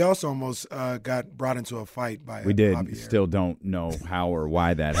 We also almost got brought into a fight by We did. Javier. Still don't know how or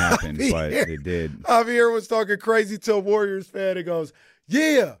why that happened, but it did. Javier was talking crazy to a Warriors fan. He goes,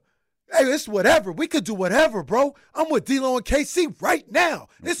 yeah, hey, it's whatever. We could do whatever, bro. I'm with D-Lo and KC right now.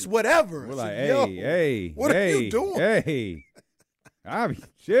 It's whatever. We're like, said, hey, what are you doing? Hey, Javi,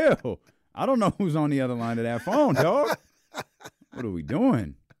 chill. I don't know who's on the other line of that phone, dog. What are we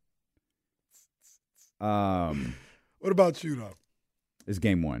doing? What about you, though? It's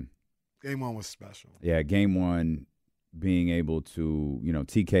game 1. Game 1 was special. Yeah, game 1, being able to,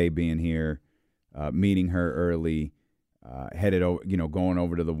 TK being here, meeting her early, headed over, going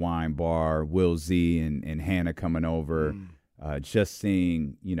over to the wine bar, Will Z and Hannah coming over, just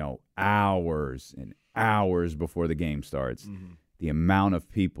seeing, hours and hours before the game starts, the amount of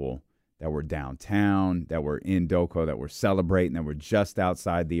people that were downtown, that were in Delco, that were celebrating, that were just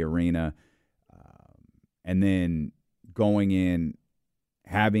outside the arena, and then going in,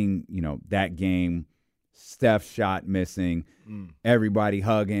 having, that game, Steph shot missing, everybody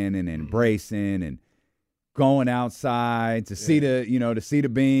hugging and embracing, and going outside to see the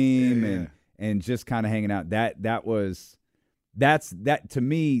beam and just kind of hanging out. That's to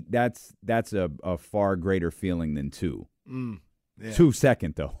me, that's a far greater feeling than 2. Yeah. 2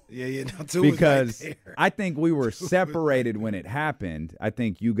 second though. Yeah. No, 2 because was right there. I think we were separated when it happened. I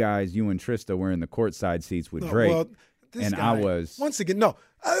think you and Trista were in the courtside seats with Drake. Well, this and guy, I was once again. No,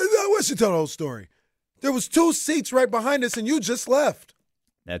 I want you to tell the whole story. There was 2 seats right behind us, and you just left.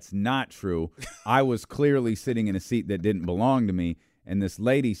 That's not true. I was clearly sitting in a seat that didn't belong to me, and this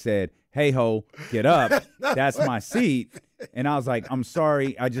lady said, "Hey ho, get up. That's my seat." And I was like, "I'm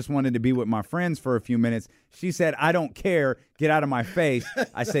sorry. I just wanted to be with my friends for a few minutes." She said, "I don't care. Get out of my face."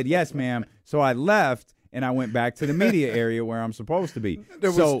 I said, "Yes, ma'am." So I left, and I went back to the media area where I'm supposed to be.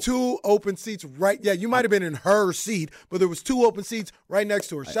 There was 2 open seats right. Yeah, you might have been in her seat, but there was 2 open seats right next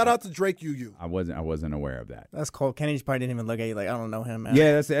to her. Shout out to Drake UU. I wasn't aware of that. That's cool. Kenny probably didn't even look at you like, I don't know him, man.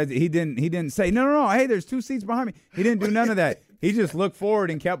 Yeah, he didn't say, no. Hey, there's 2 seats behind me. He didn't do none of that. He just looked forward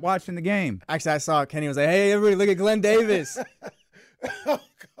and kept watching the game. Actually, I saw Kenny was like, "Hey, everybody, look at Glenn Davis."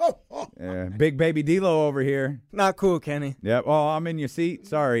 Big baby D-Lo over here. Not cool, Kenny. Yep. Oh, I'm in your seat.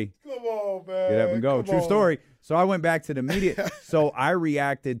 Sorry. Come on, man. Get up and go. Come True on. story. So I went back to the media. So I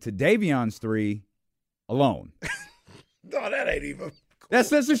reacted to Davion's 3 alone. No, that ain't even.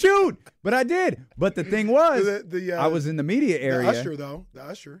 That's a shoot. But I did. But the thing was, I was in the media area. The usher, though. The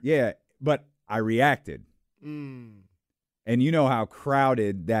usher. Yeah, but I reacted. And you know how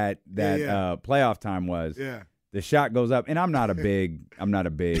crowded that playoff time was. Yeah. The shot goes up, and I'm not a big.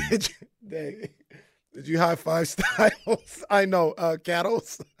 Did you high five Styles? I know,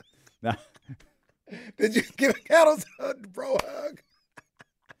 Cattles. Nah. Did you give Cattles a bro hug?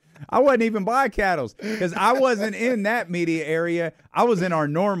 I wasn't even by Cattles because I wasn't in that media area. I was in our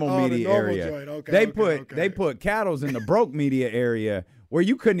normal media area. Joint. Okay, they put Cattles in the broke media area where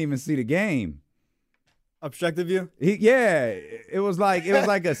you couldn't even see the game. Obstructive view? It was like a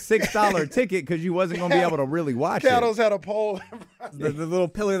 $6 ticket because you wasn't going to be able to really watch Cattles had a pole. the little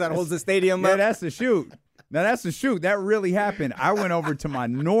pillar that holds the stadium up. Yeah, that's the shoot. Now, that's the shoot. That really happened. I went over to my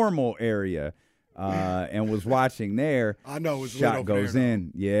normal area and was watching there. I know. It was shot goes there,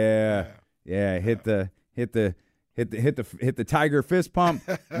 in. Yeah. Hit the Tiger fist pump.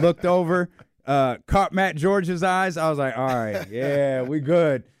 Looked over. Caught Matt George's eyes. I was like, all right. Yeah, we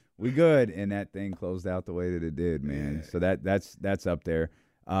good. We good, and that thing closed out the way that it did, man. So that's up there.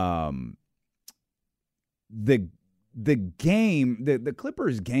 The game, the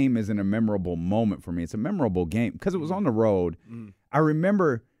Clippers game isn't a memorable moment for me. It's a memorable game because it was on the road. I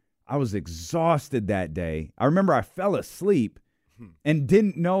remember I was exhausted that day. I remember I fell asleep and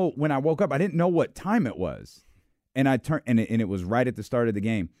didn't know when I woke up. I didn't know what time it was, and I turned and it was right at the start of the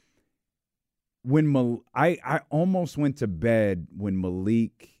game. When I almost went to bed when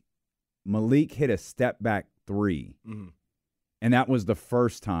Malik hit a step back 3. And that was the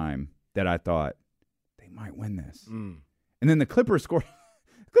first time that I thought they might win this. And then the Clippers scored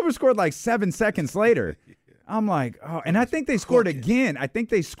like 7 seconds later. I'm like, oh, and I think they scored again. I think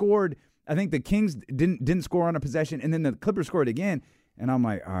the Kings didn't score on a possession, and then the Clippers scored again. And I'm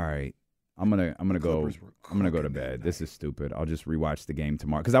like, all right, I'm gonna go to bed. This is stupid. I'll just rewatch the game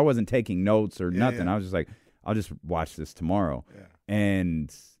tomorrow because I wasn't taking notes or nothing. I was just like, I'll just watch this tomorrow.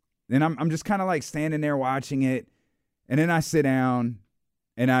 And then I'm just kind of like standing there watching it, and then I sit down,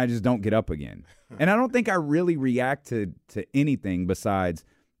 and I just don't get up again. And I don't think I really react to anything besides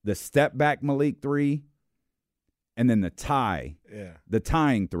the step back Malik 3, and then the tying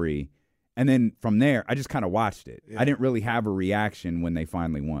 3, and then from there I just kind of watched it. I didn't really have a reaction when they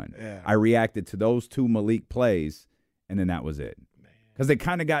finally won. I reacted to those 2 Malik plays, and then that was it. Because they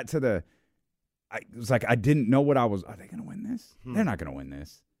kind of got to it was like I didn't know what I was. Are they going to win this? They're not going to win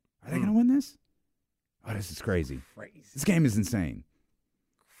this. Are they going to win this? Oh, this is crazy. This game is insane.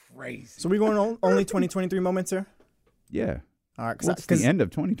 Crazy. So we going only 2023 moments here? Yeah. All right. It's the end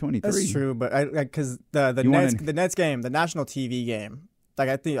of 2023. That's true, but because the Nets game, the national TV game, like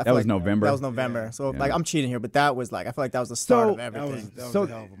I think that was November. That was November. So like I'm cheating here, but that was like I feel like that was the start of everything.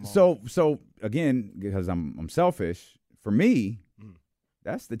 So again, because I'm selfish. For me,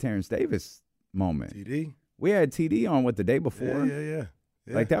 that's the Terrence Davis moment. TD. We had TD on the day before. Yeah.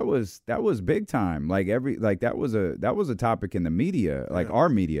 Like that was big time. Like that was a topic in the media, like our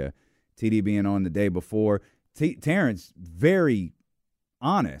media. TD being on the day before. Terrence very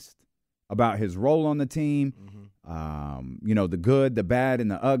honest about his role on the team. The good, the bad, and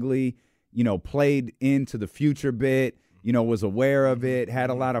the ugly. Played into the future bit. Was aware of it. Had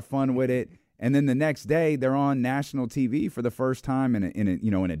a lot of fun with it. And then the next day, they're on national TV for the first time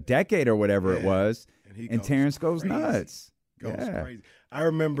in a decade or whatever it was. And Terrence goes nuts. Crazy. I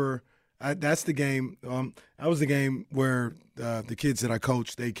remember That's the game. That was the game where the kids that I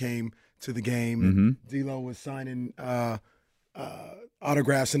coached, they came to the game. And D-Lo was signing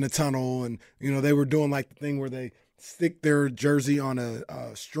autographs in the tunnel, and they were doing like the thing where they stick their jersey on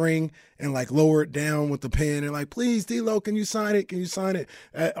a string and like lower it down with the pen and like, please, D-Lo, can you sign it? Can you sign it?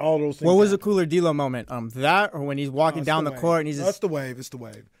 All those things. What was the cooler D-Lo moment? That or when he's walking down the court and he's just... That's the wave. It's the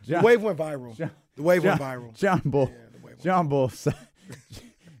wave. The wave went viral. The wave went viral. John Bull. Yeah, John Bull.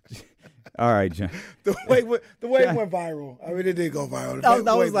 All right, John. The wave went viral. I mean, it did go viral.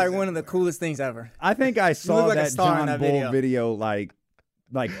 That was like one of the coolest things ever. I think I saw that John Bull video like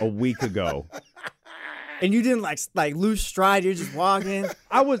a week ago. And you didn't like lose stride. You're just walking.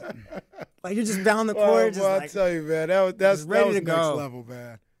 I was like you're just down the court. I'll tell you, man, that was next level,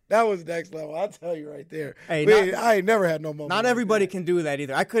 man. That was next level. I'll tell you right there. Hey, I ain't never had no moment. Not everybody can do that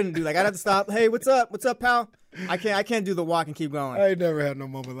either. I couldn't do that. I'd have to stop. Hey, what's up? What's up, pal? I can't do the walk and keep going. I ain't never had no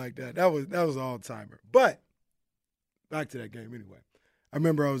moment like that. That was all timer. But back to that game anyway. I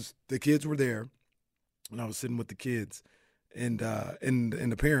remember the kids were there, and I was sitting with the kids and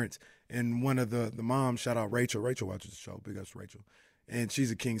the parents. And one of the moms, shout out Rachel. Rachel watches the show. Big ups Rachel. And she's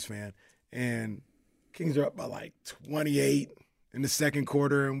a Kings fan. And Kings are up by like 28 in the second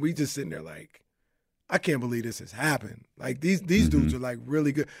quarter. And we just sitting there like, I can't believe this has happened. Like these dudes are like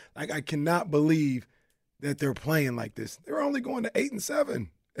really good. Like I cannot believe that they're playing like this. They were only going to 8-7.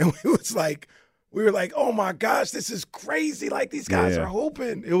 And we were like, oh my gosh, this is crazy. Like these guys are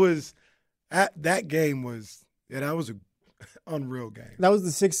hooping. It was, that game was, that was a unreal game. That was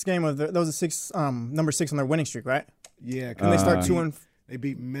the sixth game number 6 on their winning streak, right? Yeah. And they start 2-. They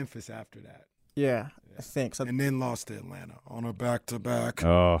beat Memphis after that. Yeah, I think so. And then lost to Atlanta on a back-to-back.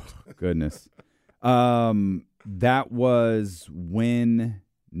 Oh, goodness. That was win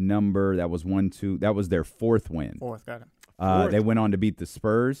number. That was 1-2. That was their fourth win. Fourth, got it. They went on to beat the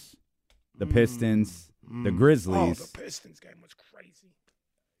Spurs, the Pistons, the Grizzlies. Oh, the Pistons game was crazy.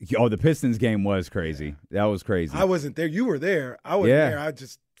 Oh, the Pistons game was crazy. That was crazy. I wasn't there. You were there. I wasn't there. I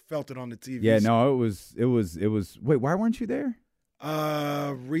just felt it on the TV. Yeah, no, it was. Wait, why weren't you there?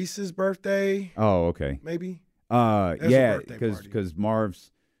 Reese's birthday. Oh, okay. Maybe. Yeah, because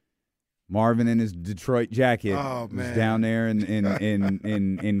Marvin in his Detroit jacket was down there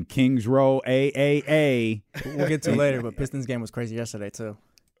in Kings Row AAA. We'll get to it later, but Pistons game was crazy yesterday too.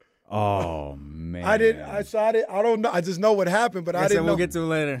 Oh man, I don't know. I just know what happened, but I didn't know. We'll get to it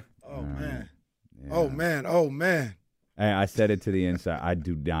later. Oh man. Yeah. Oh man. I said it to the inside.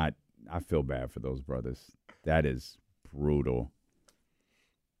 I feel bad for those brothers. That is brutal.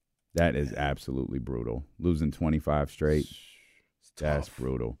 That is absolutely brutal. Losing 25 straight. That's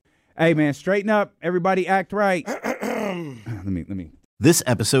brutal. Hey man, straighten up. Everybody act right. Let me. This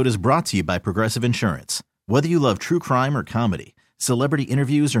episode is brought to you by Progressive Insurance. Whether you love true crime or comedy, celebrity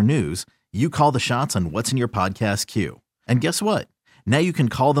interviews or news, you call the shots on what's in your podcast queue. And guess what? Now you can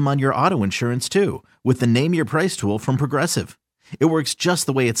call them on your auto insurance too with the Name Your Price tool from Progressive. It works just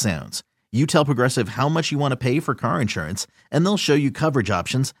the way it sounds. You tell Progressive how much you want to pay for car insurance, and they'll show you coverage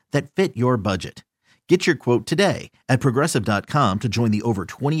options that fit your budget. Get your quote today at Progressive.com to join the over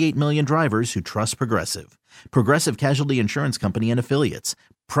 28 million drivers who trust Progressive. Progressive Casualty Insurance Company and Affiliates.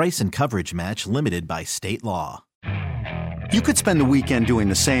 Price and coverage match limited by state law. You could spend the weekend doing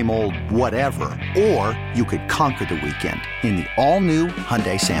the same old whatever, or you could conquer the weekend in the all-new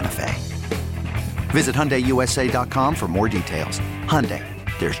Hyundai Santa Fe. Visit HyundaiUSA.com for more details. Hyundai,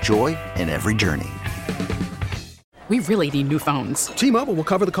 there's joy in every journey. We really need new phones. T-Mobile will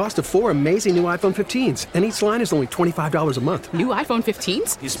cover the cost of 4 amazing new iPhone 15s, and each line is only $25 a month. New iPhone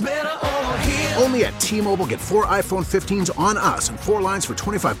 15s? It's better over here. Only at T-Mobile, get 4 iPhone 15s on us and 4 lines for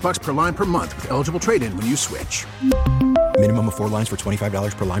 $25 per line per month with eligible trade-in when you switch. Minimum of 4 lines for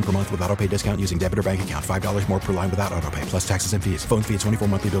 $25 per line per month with autopay discount using debit or bank account. $5 more per line without autopay, plus taxes and fees. Phone fee at 24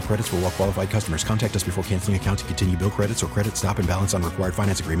 monthly bill credits for well-qualified customers. Contact us before canceling account to continue bill credits or credit stop and balance on required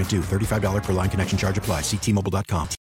finance agreement due. $35 per line connection charge applies. See T-Mobile.com.